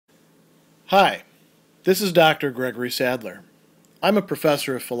Hi, this is Dr. Gregory Sadler. I'm a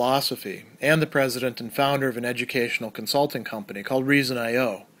professor of philosophy and the president and founder of an educational consulting company called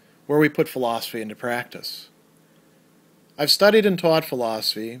Reason.io, where we put philosophy into practice. I've studied and taught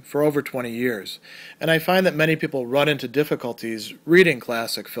philosophy for over 20 years, and I find that many people run into difficulties reading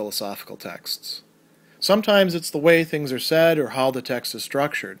classic philosophical texts. Sometimes it's the way things are said or how the text is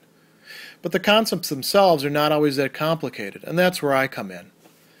structured. But the concepts themselves are not always that complicated, and that's where I come in.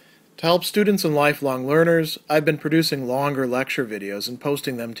 To help students and lifelong learners, I've been producing longer lecture videos and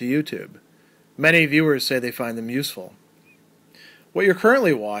posting them to YouTube. Many viewers say they find them useful. What you're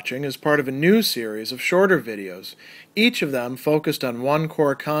currently watching is part of a new series of shorter videos, each of them focused on one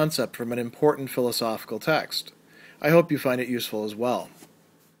core concept from an important philosophical text. I hope you find it useful as well.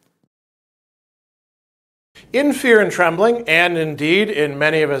 In Fear and Trembling, and indeed in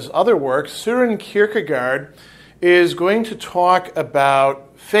many of his other works, Søren Kierkegaard is going to talk about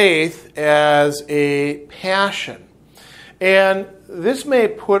faith as a passion. And this may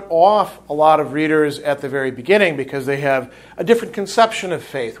put off a lot of readers at the very beginning because they have a different conception of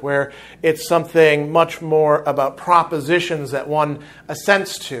faith, where it's something much more about propositions that one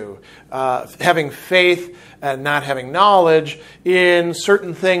assents to, having faith and not having knowledge in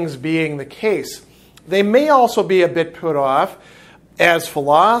certain things being the case. They may also be a bit put off as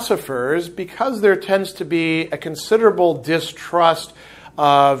philosophers because there tends to be a considerable distrust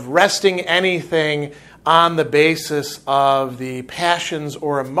of resting anything on the basis of the passions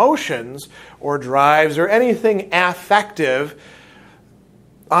or emotions or drives or anything affective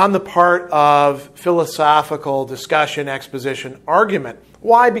on the part of philosophical discussion, exposition, argument.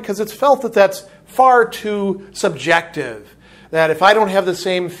 Why? Because it's felt that that's far too subjective. That if I don't have the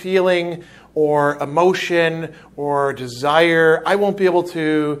same feeling or emotion or desire, I won't be able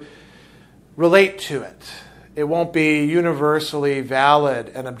to relate to it. It won't be universally valid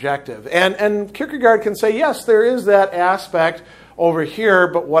and objective. And Kierkegaard can say, yes, there is that aspect over here,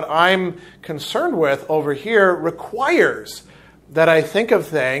 but what I'm concerned with over here requires that I think of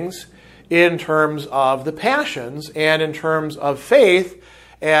things in terms of the passions and in terms of faith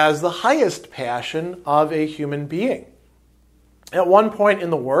as the highest passion of a human being. At one point in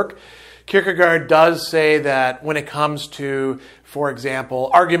the work, Kierkegaard does say that when it comes to, for example,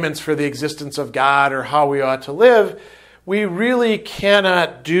 arguments for the existence of God or how we ought to live, we really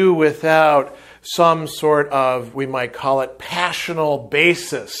cannot do without some sort of, we might call it, passional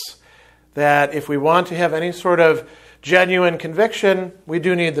basis. That if we want to have any sort of genuine conviction, we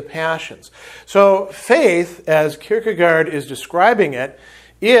do need the passions. So faith, as Kierkegaard is describing it,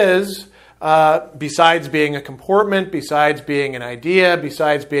 is besides being a comportment, besides being an idea,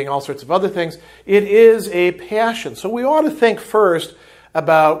 besides being all sorts of other things, it is a passion. So we ought to think first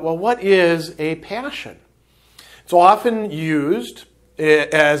about, well, what is a passion? It's often used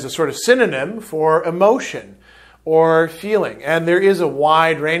as a sort of synonym for emotion or feeling. And there is a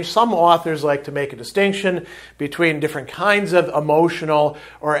wide range. Some authors like to make a distinction between different kinds of emotional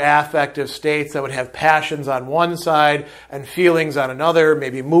or affective states that would have passions on one side and feelings on another,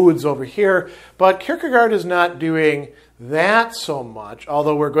 maybe moods over here. But Kierkegaard is not doing that so much,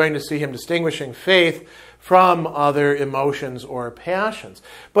 although we're going to see him distinguishing faith from other emotions or passions.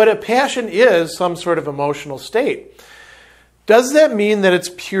 But a passion is some sort of emotional state. Does that mean that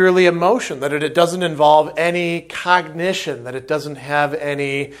it's purely emotion, that it doesn't involve any cognition, that it doesn't have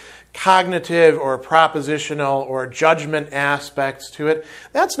any cognitive or propositional or judgment aspects to it?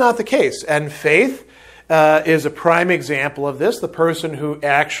 That's not the case. And faith is a prime example of this. The person who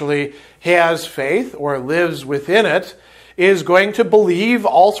actually has faith or lives within it is going to believe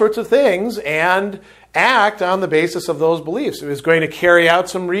all sorts of things and act on the basis of those beliefs. It is going to carry out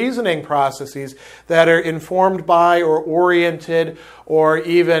some reasoning processes that are informed by or oriented or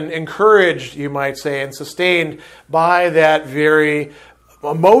even encouraged, you might say, and sustained by that very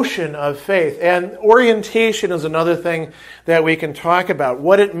emotion of faith. And orientation is another thing that we can talk about.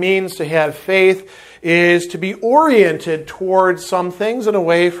 What it means to have faith is to be oriented towards some things and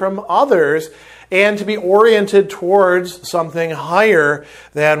away from others, and to be oriented towards something higher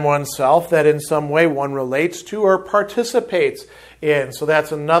than oneself that in some way one relates to or participates in. So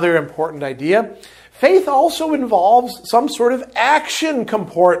that's another important idea. Faith also involves some sort of action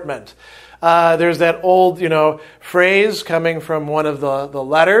comportment. There's that old, phrase coming from one of the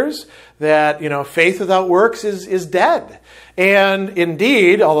letters that, faith without works is dead. And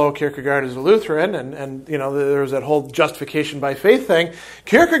indeed, although Kierkegaard is a Lutheran and there's that whole justification by faith thing,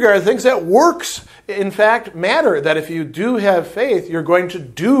 Kierkegaard thinks that works, in fact, matter. That if you do have faith, you're going to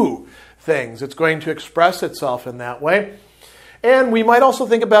do things. It's going to express itself in that way. And we might also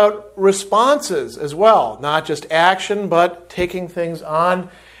think about responses as well, not just action, but taking things on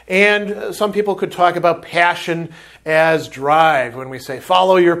And some people could talk about passion as drive when we say,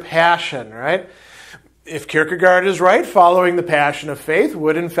 follow your passion, right? If Kierkegaard is right, following the passion of faith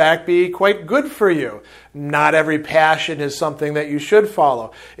would in fact be quite good for you. Not every passion is something that you should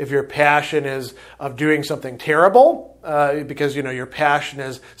follow. If your passion is of doing something terrible, because your passion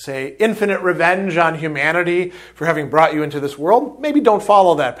is, say, infinite revenge on humanity for having brought you into this world, maybe don't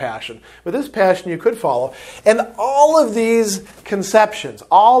follow that passion. But this passion you could follow. And all of these conceptions,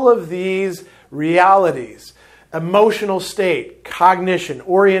 all of these realities, emotional state, cognition,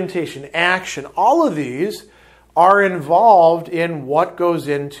 orientation, action, all of these are involved in what goes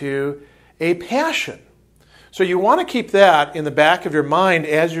into a passion. So you want to keep that in the back of your mind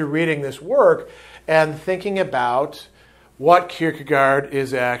as you're reading this work and thinking about what Kierkegaard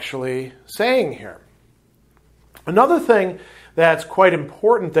is actually saying here. Another thing that's quite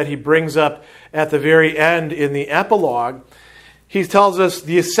important that he brings up at the very end in the epilogue, he tells us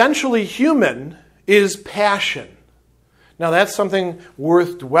the essentially human is passion. Now that's something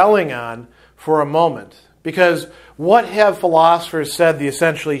worth dwelling on for a moment, because what have philosophers said the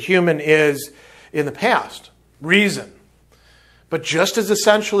essentially human is in the past? Reason. But just as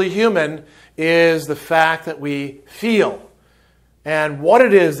essentially human is the fact that we feel, and what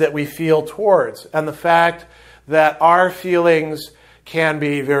it is that we feel towards, and the fact that our feelings can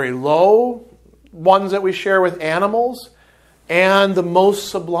be very low, ones that we share with animals, and the most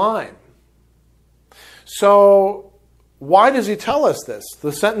sublime. So, why does he tell us this?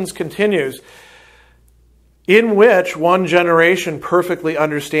 The sentence continues, in which one generation perfectly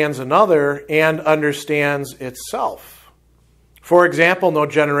understands another and understands itself. For example, no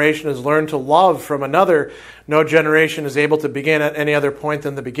generation has learned to love from another. No generation is able to begin at any other point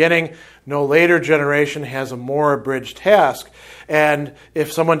than the beginning. No later generation has a more abridged task. And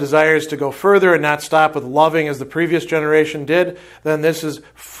if someone desires to go further and not stop with loving as the previous generation did, then this is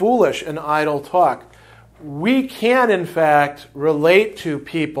foolish and idle talk. We can, in fact, relate to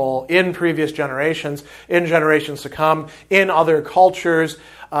people in previous generations, in generations to come, in other cultures,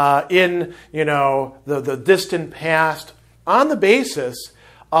 in the distant past, on the basis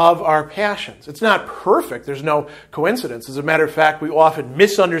of our passions. It's not perfect. There's no coincidence. As a matter of fact, we often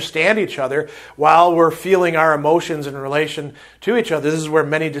misunderstand each other while we're feeling our emotions in relation to each other. This is where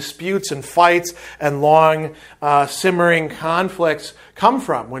many disputes and fights and long simmering conflicts come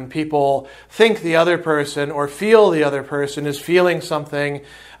from, when people think the other person or feel the other person is feeling something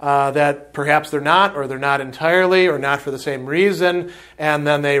that perhaps they're not, or they're not entirely, or not for the same reason, and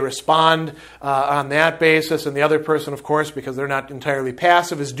then they respond on that basis, and the other person, of course, because they're not entirely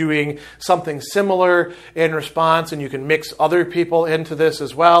passive, is doing something similar in response, and you can mix other people into this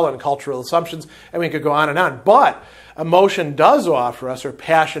as well, and cultural assumptions, and we could go on and on. But emotion does offer us, or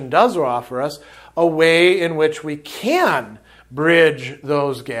passion does offer us, a way in which we can bridge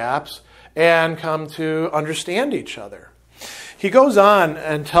those gaps and come to understand each other. He goes on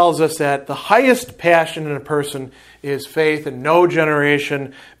and tells us that the highest passion in a person is faith, and no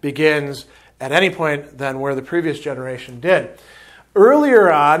generation begins at any point than where the previous generation did. Earlier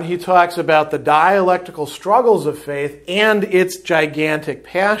on, he talks about the dialectical struggles of faith and its gigantic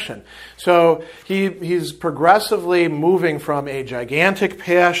passion. So he's progressively moving from a gigantic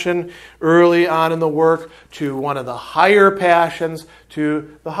passion early on in the work to one of the higher passions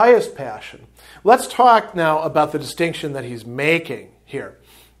to the highest passion. Let's talk now about the distinction that he's making here.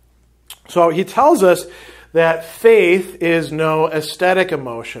 So he tells us that faith is no aesthetic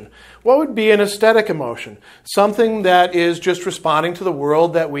emotion. What would be an aesthetic emotion? Something that is just responding to the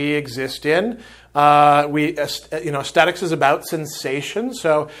world that we exist in. Aesthetics is about sensation.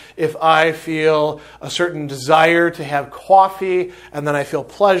 So if I feel a certain desire to have coffee, and then I feel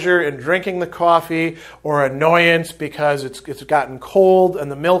pleasure in drinking the coffee, or annoyance because it's gotten cold and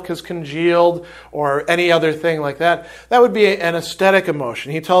the milk has congealed, or any other thing like that, that would be an aesthetic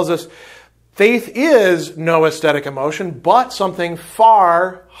emotion. He tells us faith is no aesthetic emotion, but something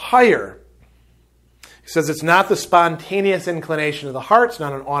far higher. He says it's not the spontaneous inclination of the heart, it's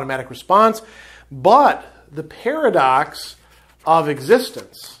not an automatic response, but the paradox of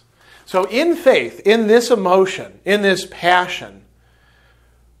existence. So in faith, in this emotion, in this passion,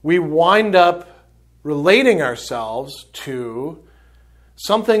 we wind up relating ourselves to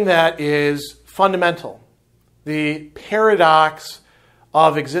something that is fundamental, the paradox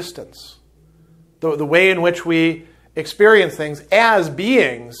of existence. The way in which we experience things as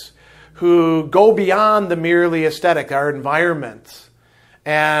beings who go beyond the merely aesthetic, our environment,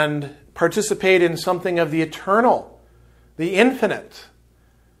 and participate in something of the eternal, the infinite.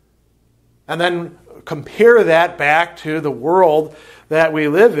 And then compare that back to the world that we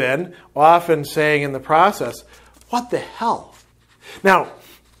live in, often saying in the process, what the hell? Now,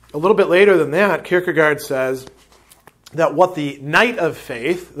 A little bit later than that, Kierkegaard says that what the knight of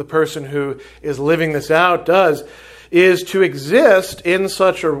faith, the person who is living this out, does is to exist in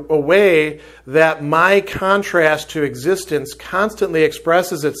such a way that my contrast to existence constantly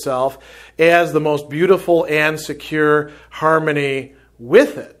expresses itself as the most beautiful and secure harmony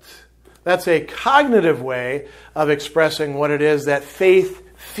with it. That's a cognitive way of expressing what it is that faith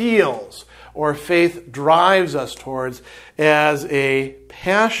feels or faith drives us towards as a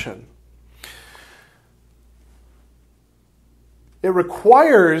passion. It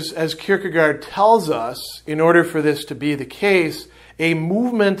requires, as Kierkegaard tells us, in order for this to be the case, a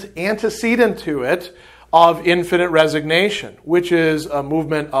movement antecedent to it of infinite resignation, which is a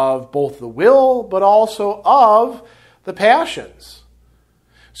movement of both the will but also of the passions.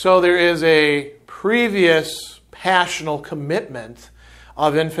 So there is a previous passional commitment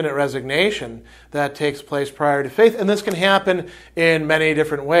of infinite resignation that takes place prior to faith. And this can happen in many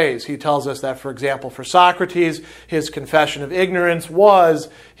different ways. He tells us that, for example, for Socrates, his confession of ignorance was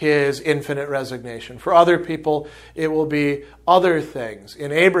his infinite resignation. For other people, it will be other things.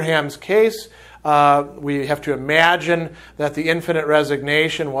 In Abraham's case, we have to imagine that the infinite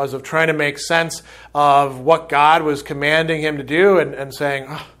resignation was of trying to make sense of what God was commanding him to do and saying,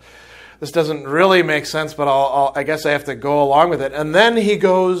 oh, this doesn't really make sense, but I guess I have to go along with it. And then he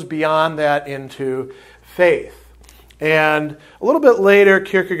goes beyond that into faith. And a little bit later,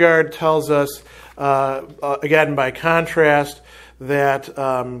 Kierkegaard tells us, again by contrast, that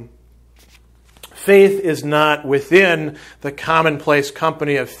faith is not within the commonplace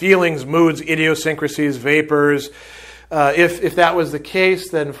company of feelings, moods, idiosyncrasies, vapors. If that was the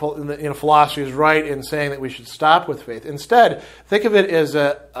case, then philosophy is right in saying that we should stop with faith. Instead, think of it as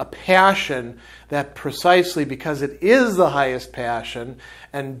a passion that precisely because it is the highest passion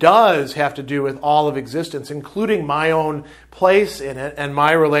and does have to do with all of existence, including my own place in it and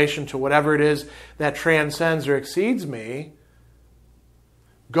my relation to whatever it is that transcends or exceeds me,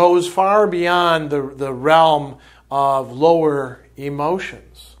 goes far beyond the realm of lower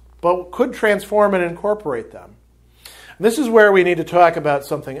emotions, but could transform and incorporate them. This is where we need to talk about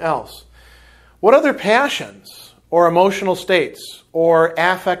something else. What other passions or emotional states or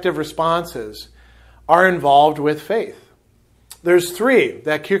affective responses are involved with faith? There's three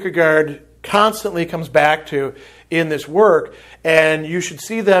that Kierkegaard constantly comes back to in this work, and you should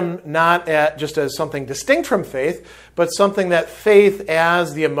see them not just as something distinct from faith, but something that faith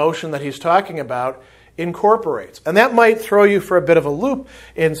as the emotion that he's talking about incorporates. And that might throw you for a bit of a loop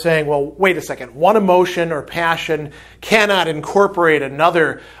in saying, well, wait a second, one emotion or passion cannot incorporate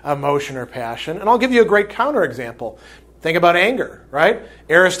another emotion or passion. And I'll give you a great counterexample. Think about anger, right?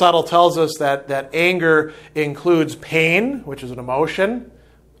 Aristotle tells us that anger includes pain, which is an emotion,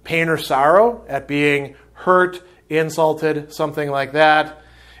 pain or sorrow at being hurt, insulted, something like that.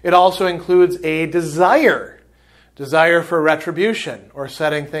 It also includes a desire for retribution or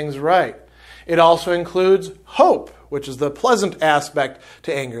setting things right. It also includes hope, which is the pleasant aspect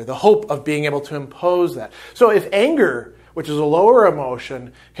to anger, the hope of being able to impose that. So if anger, which is a lower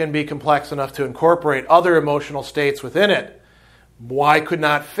emotion, can be complex enough to incorporate other emotional states within it, why could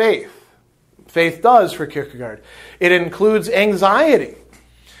not faith? Faith does for Kierkegaard. It includes anxiety.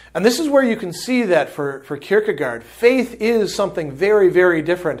 And this is where you can see that for Kierkegaard, faith is something very, very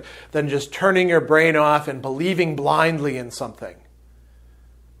different than just turning your brain off and believing blindly in something.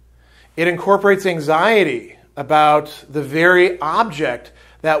 It incorporates anxiety about the very object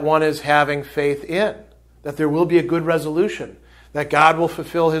that one is having faith in, that there will be a good resolution, that God will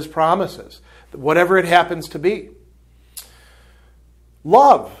fulfill his promises, whatever it happens to be.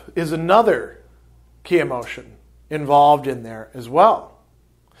 Love is another key emotion involved in there as well.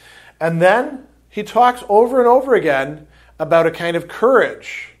 And then he talks over and over again about a kind of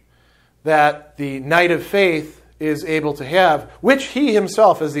courage that the knight of faith is able to have, which he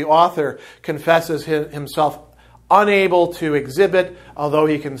himself, as the author, confesses himself unable to exhibit, although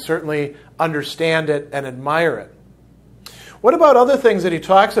he can certainly understand it and admire it. What about other things that he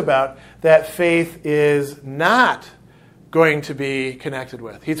talks about that faith is not going to be connected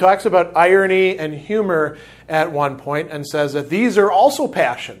with? He talks about irony and humor at one point and says that these are also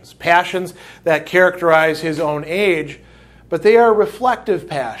passions that characterize his own age, but they are reflective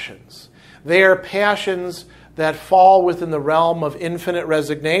passions. They are passions that fall within the realm of infinite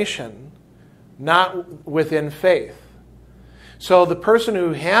resignation, not within faith. So the person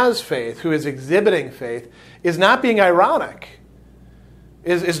who has faith, who is exhibiting faith, is not being ironic,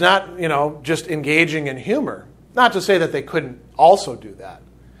 is not, just engaging in humor. Not to say that they couldn't also do that,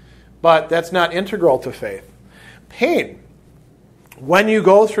 but that's not integral to faith. Pain. When you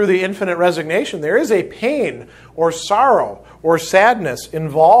go through the infinite resignation, there is a pain or sorrow or sadness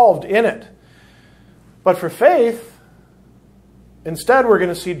involved in it. But for faith, instead we're going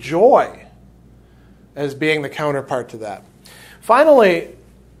to see joy as being the counterpart to that. Finally,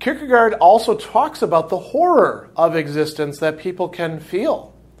 Kierkegaard also talks about the horror of existence that people can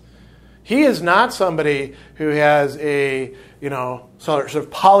feel. He is not somebody who has a, sort of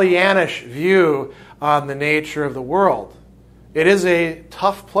Pollyannish view on the nature of the world. It is a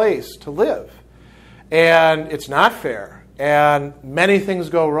tough place to live, and it's not fair, and many things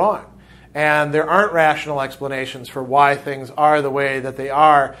go wrong, and there aren't rational explanations for why things are the way that they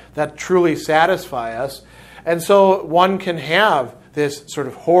are that truly satisfy us, and so one can have this sort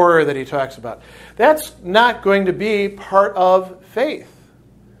of horror that he talks about. That's not going to be part of faith,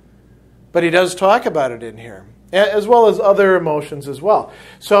 but he does talk about it in here, as well as other emotions as well.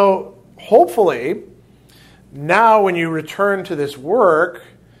 So hopefully, now when you return to this work,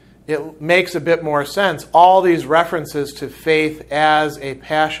 it makes a bit more sense. All these references to faith as a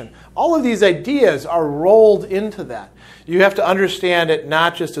passion. All of these ideas are rolled into that. You have to understand it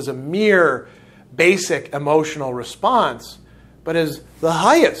not just as a mere basic emotional response, but as the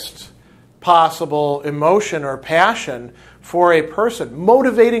highest possible emotion or passion for a person,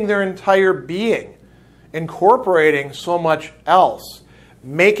 motivating their entire being, incorporating so much else,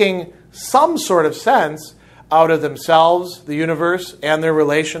 making some sort of sense out of themselves, the universe, and their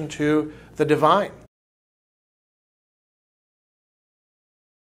relation to the divine.